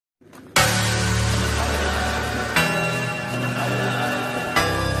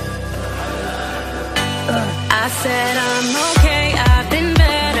said I'm okay, I've been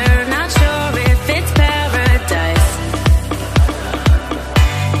better, not sure if it's paradise.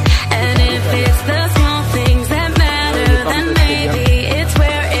 And if it's the small things that matter, then maybe it's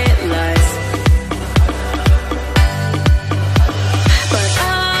where it lies. But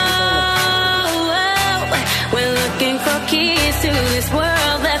we're looking for keys to this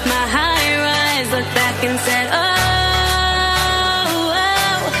world. Left my high rise, look back and say